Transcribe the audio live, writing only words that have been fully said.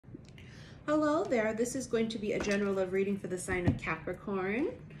Hello there, this is going to be a general love reading for the sign of Capricorn.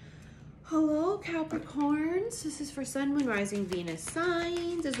 Hello Capricorns, this is for Sun, Moon, Rising, Venus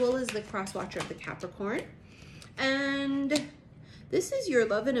signs, as well as the cross watcher of the Capricorn. And this is your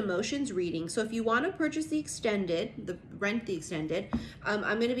love and emotions reading. So if you want to purchase the extended, rent the extended, I'm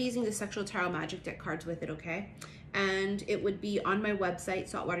going to be using the Sexual Tarot Magic deck cards with it, okay? And it would be on my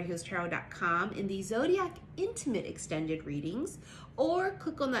website, saltwaterhealstarot.com, in the Zodiac Intimate Extended Readings, or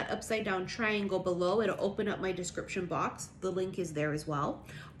click on that upside down triangle below. It'll open up my description box. The link is there as well.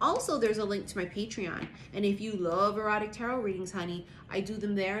 Also, there's a link to my Patreon. And if you love erotic tarot readings, honey, I do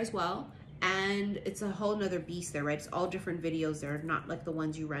them there as well. And it's a whole nother beast there, right? It's all different videos. They're not like the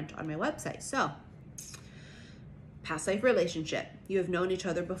ones you rent on my website. So, past life relationship. You have known each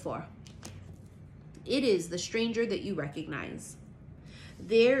other before. It is the stranger that you recognize.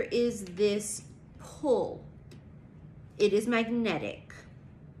 There is this pull. It is magnetic.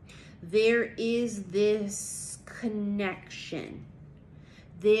 There is this connection.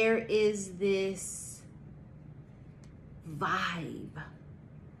 There is this vibe.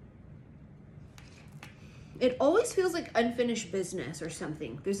 It always feels like unfinished business or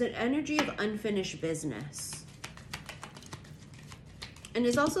something. There's an energy of unfinished business. And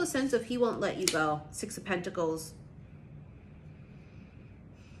there's also a sense of he won't let you go. Six of Pentacles.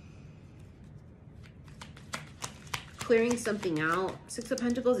 Clearing something out. Six of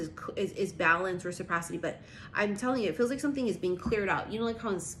Pentacles is balance, reciprocity, but I'm telling you, it feels like something is being cleared out. You know, like how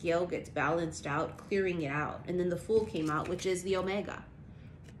a scale gets balanced out, clearing it out. And then the Fool came out, which is the Omega.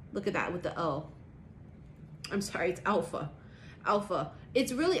 Look at that with the O. I'm sorry, it's Alpha. Alpha.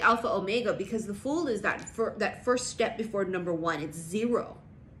 It's really Alpha Omega, because the Fool is that first step before number one. It's zero.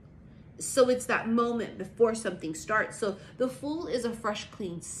 So it's that moment before something starts. So the Fool is a fresh,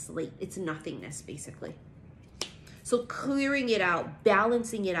 clean slate. It's nothingness, basically. So clearing it out,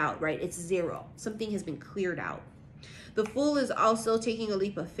 balancing it out, right? It's zero. Something has been cleared out. The Fool is also taking a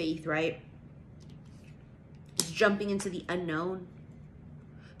leap of faith, right? It's jumping into the unknown.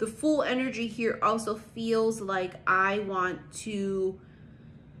 The Fool energy here also feels like I want to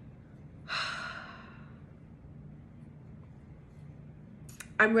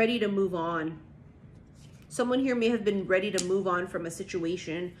I'm ready to move on. Someone here may have been ready to move on from a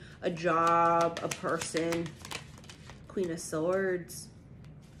situation, a job, a person. Queen of Swords.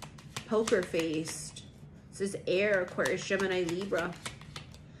 Poker faced. This is air, Aquarius, Gemini, Libra.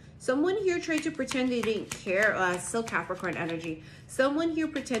 Someone here tried to pretend they didn't care. Still Capricorn energy. Someone here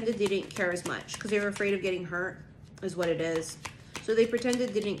pretended they didn't care as much because they were afraid of getting hurt, is what it is. So they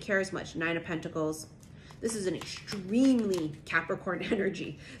pretended they didn't care as much. Nine of Pentacles. This is an extremely Capricorn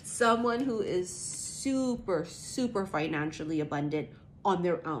energy. Someone who is super, super financially abundant on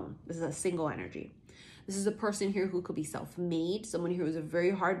their own. This is a single energy. This is a person here who could be self-made. Someone here who's a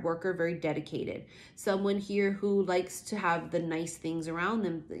very hard worker, very dedicated. Someone here who likes to have the nice things around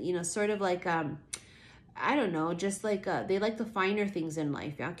them. You know, sort of like, I don't know, just like they like the finer things in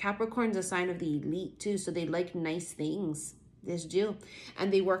life. Yeah, Capricorn's a sign of the elite too, so they like nice things. They just do.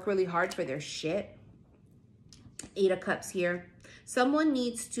 And they work really hard for their shit. Eight of Cups here. Someone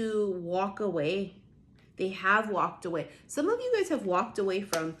needs to walk away. They have walked away. Some of you guys have walked away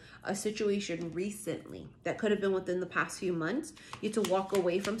from a situation recently that could have been within the past few months. You had to walk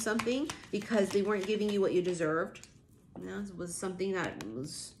away from something because they weren't giving you what you deserved. You know, it was something that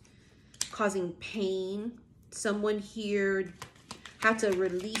was causing pain. Someone here had to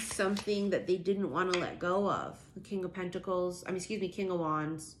release something that they didn't want to let go of. The King of Pentacles, King of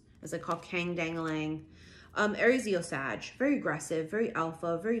Wands, as I call Kang Dangalang. Aries, Leo, Sag, very aggressive, very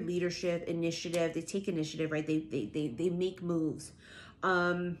alpha, very leadership, initiative. They take initiative, right? They make moves.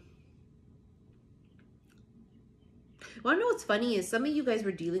 Want to know what's funny is some of you guys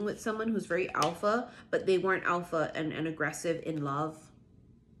were dealing with someone who's very alpha, but they weren't alpha and aggressive in love.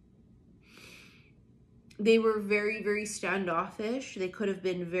 They were very, very standoffish. They could have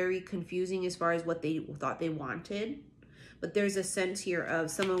been very confusing as far as what they thought they wanted. But there's a sense here of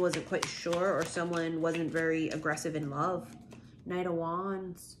someone wasn't quite sure, or someone wasn't very aggressive in love. Knight of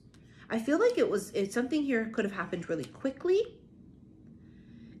Wands. I feel like it's something here could have happened really quickly,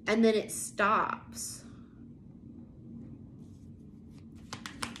 and then it stops.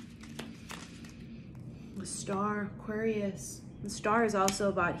 The Star, Aquarius. The Star is also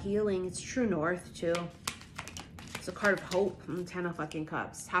about healing. It's true north too. It's a card of hope. Ten of fucking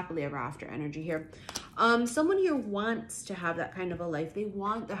Cups. Happily ever after energy here. Someone here wants to have that kind of a life. They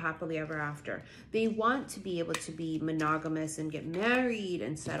want the happily ever after. They want to be able to be monogamous and get married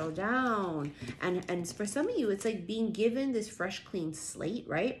and settle down. And for some of you, it's like being given this fresh, clean slate,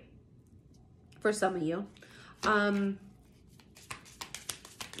 right? For some of you.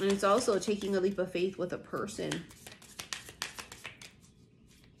 And it's also taking a leap of faith with a person.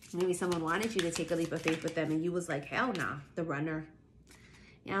 Maybe someone wanted you to take a leap of faith with them and you was like, hell nah, the runner.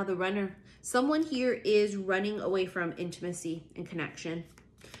 Yeah, the runner. Someone here is running away from intimacy and connection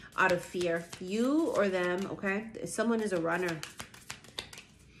out of fear. You or them, okay? Someone is a runner.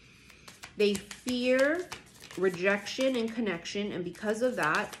 They fear rejection and connection, and because of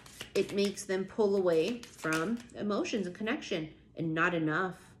that, it makes them pull away from emotions and connection, and not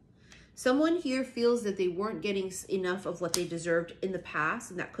enough. Someone here feels that they weren't getting enough of what they deserved in the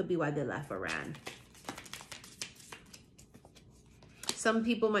past, and that could be why they left or ran. Some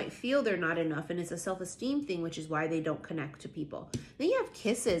people might feel they're not enough, and it's a self-esteem thing, which is why they don't connect to people. Then you have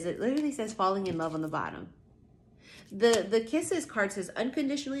kisses. It literally says falling in love on the bottom. The kisses card says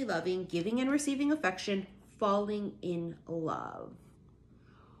unconditionally loving, giving and receiving affection, falling in love.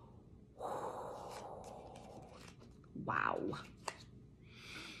 Wow.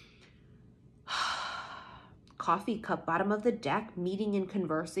 Coffee cup, bottom of the deck, meeting and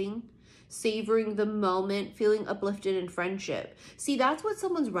conversing, savoring the moment, feeling uplifted in friendship. See, that's what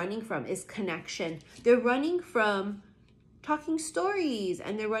someone's running from, is connection. They're running from talking stories,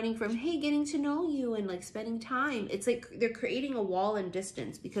 and they're running from, hey, getting to know you and like spending time. It's like they're creating a wall and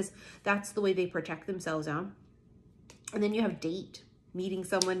distance because that's the way they protect themselves on. And then you have date, meeting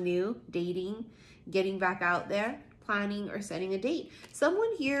someone new, dating, getting back out there, planning or setting a date.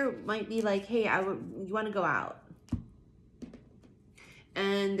 Someone here might be like, hey, you want to go out?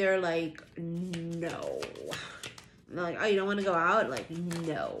 And they're like, no. And they're like, oh, you don't want to go out? Like,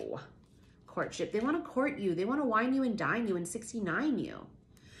 no. Courtship. They want to court you. They want to wine you and dine you and 69 you.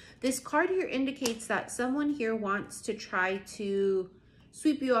 This card here indicates that someone here wants to try to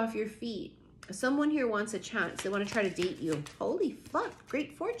sweep you off your feet. Someone here wants a chance. They want to try to date you. Holy fuck.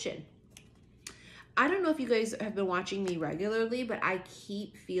 Great fortune. I don't know if you guys have been watching me regularly, but I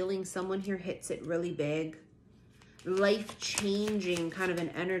keep feeling someone here hits it really big. Life-changing kind of an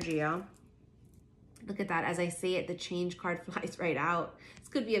energy, yeah? Look at that. As I say it, the change card flies right out. This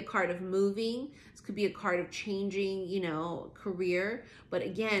could be a card of moving. This could be a card of changing, you know, career. But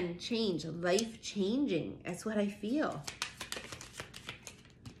again, change, life-changing. That's what I feel.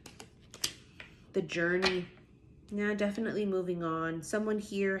 The journey. Yeah, definitely moving on. Someone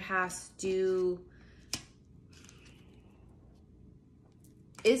here has to...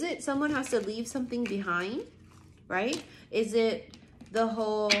 Is it someone has to leave something behind, right? Is it the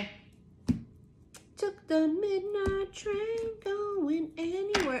whole... Took the midnight train going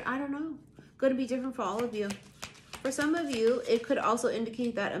anywhere? I don't know. Going to be different for all of you. For some of you, it could also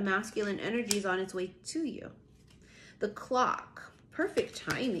indicate that a masculine energy is on its way to you. The clock. Perfect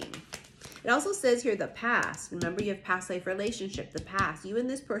timing. It also says here the past. Remember, you have past life relationship, the past. You and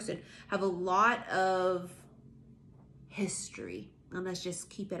this person have a lot of history. And let's just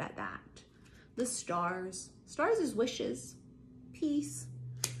keep it at that. The stars. Stars is wishes. Peace.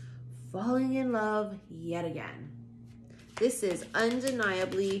 Falling in love yet again. This is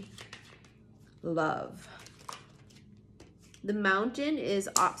undeniably love. The mountain is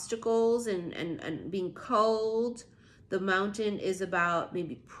obstacles and being cold. The mountain is about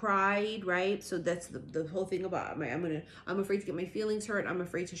maybe pride, right? So that's the whole thing about I'm afraid to get my feelings hurt. I'm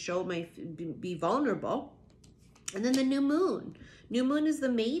afraid to show be vulnerable. And then the new moon. New moon is the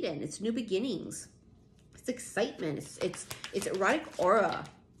maiden. It's new beginnings. It's excitement. It's erotic aura.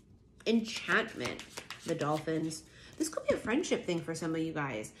 Enchantment. The dolphins. This could be a friendship thing for some of you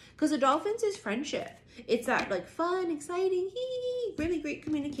guys, because the dolphins is friendship. It's that like fun, exciting, really great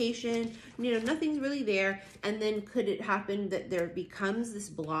communication. You know, nothing's really there. And then could it happen that there becomes this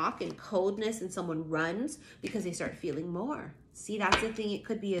block and coldness and someone runs because they start feeling more? See, that's the thing it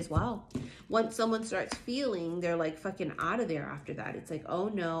could be as well. Once someone starts feeling, they're like fucking out of there after that. It's like, oh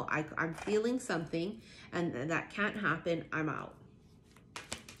no, I'm feeling something and that can't happen. I'm out.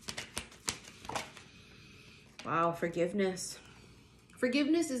 Wow, forgiveness.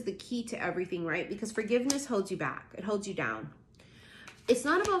 Forgiveness is the key to everything, right? Because forgiveness holds you back. It holds you down. It's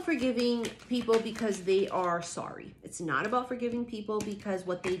not about forgiving people because they are sorry. It's not about forgiving people because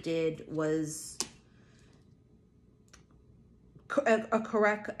what they did was a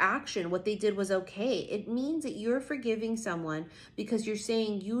correct action. What they did was okay. It means that you're forgiving someone because you're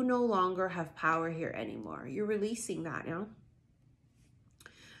saying you no longer have power here anymore. You're releasing that, you know?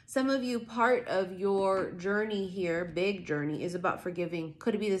 Some of you, part of your journey here, big journey, is about forgiving.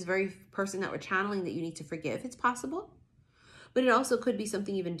 Could it be this very person that we're channeling that you need to forgive? It's possible. But it also could be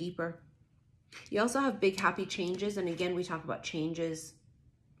something even deeper. You also have big happy changes. And again, we talk about changes,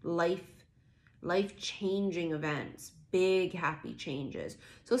 life-changing events, big happy changes.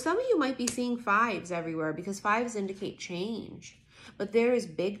 So some of you might be seeing fives everywhere because fives indicate change. But there is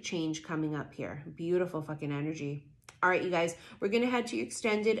big change coming up here. Beautiful fucking energy. All right, you guys, we're going to head to your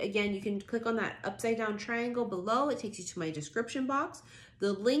extended. Again, you can click on that upside down triangle below. It takes you to my description box.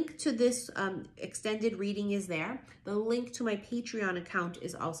 The link to this extended reading is there. The link to my Patreon account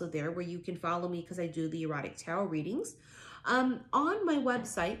is also there, where you can follow me because I do the erotic tarot readings. On my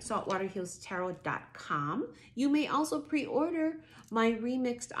website, saltwaterhealstarot.com, you may also pre-order my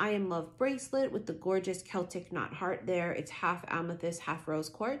remixed I Am Love bracelet with the gorgeous Celtic knot heart there. It's half amethyst, half rose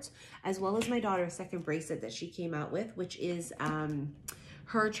quartz, as well as my daughter's second bracelet that she came out with, which is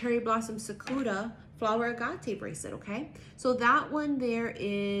her Cherry Blossom Sakura Flower Agate bracelet, okay? So that one there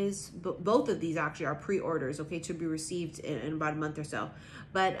is, both of these actually are pre-orders, okay, to be received in about a month or so.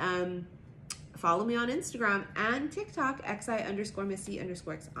 But follow me on Instagram and TikTok,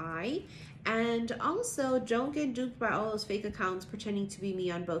 xi_missy_xi. And also, don't get duped by all those fake accounts pretending to be me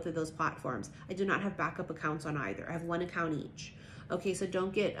on both of those platforms. I do not have backup accounts on either. I have one account each. Okay, so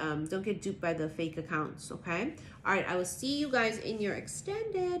don't get duped by the fake accounts, okay? All right, I will see you guys in your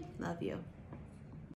extended. Love you.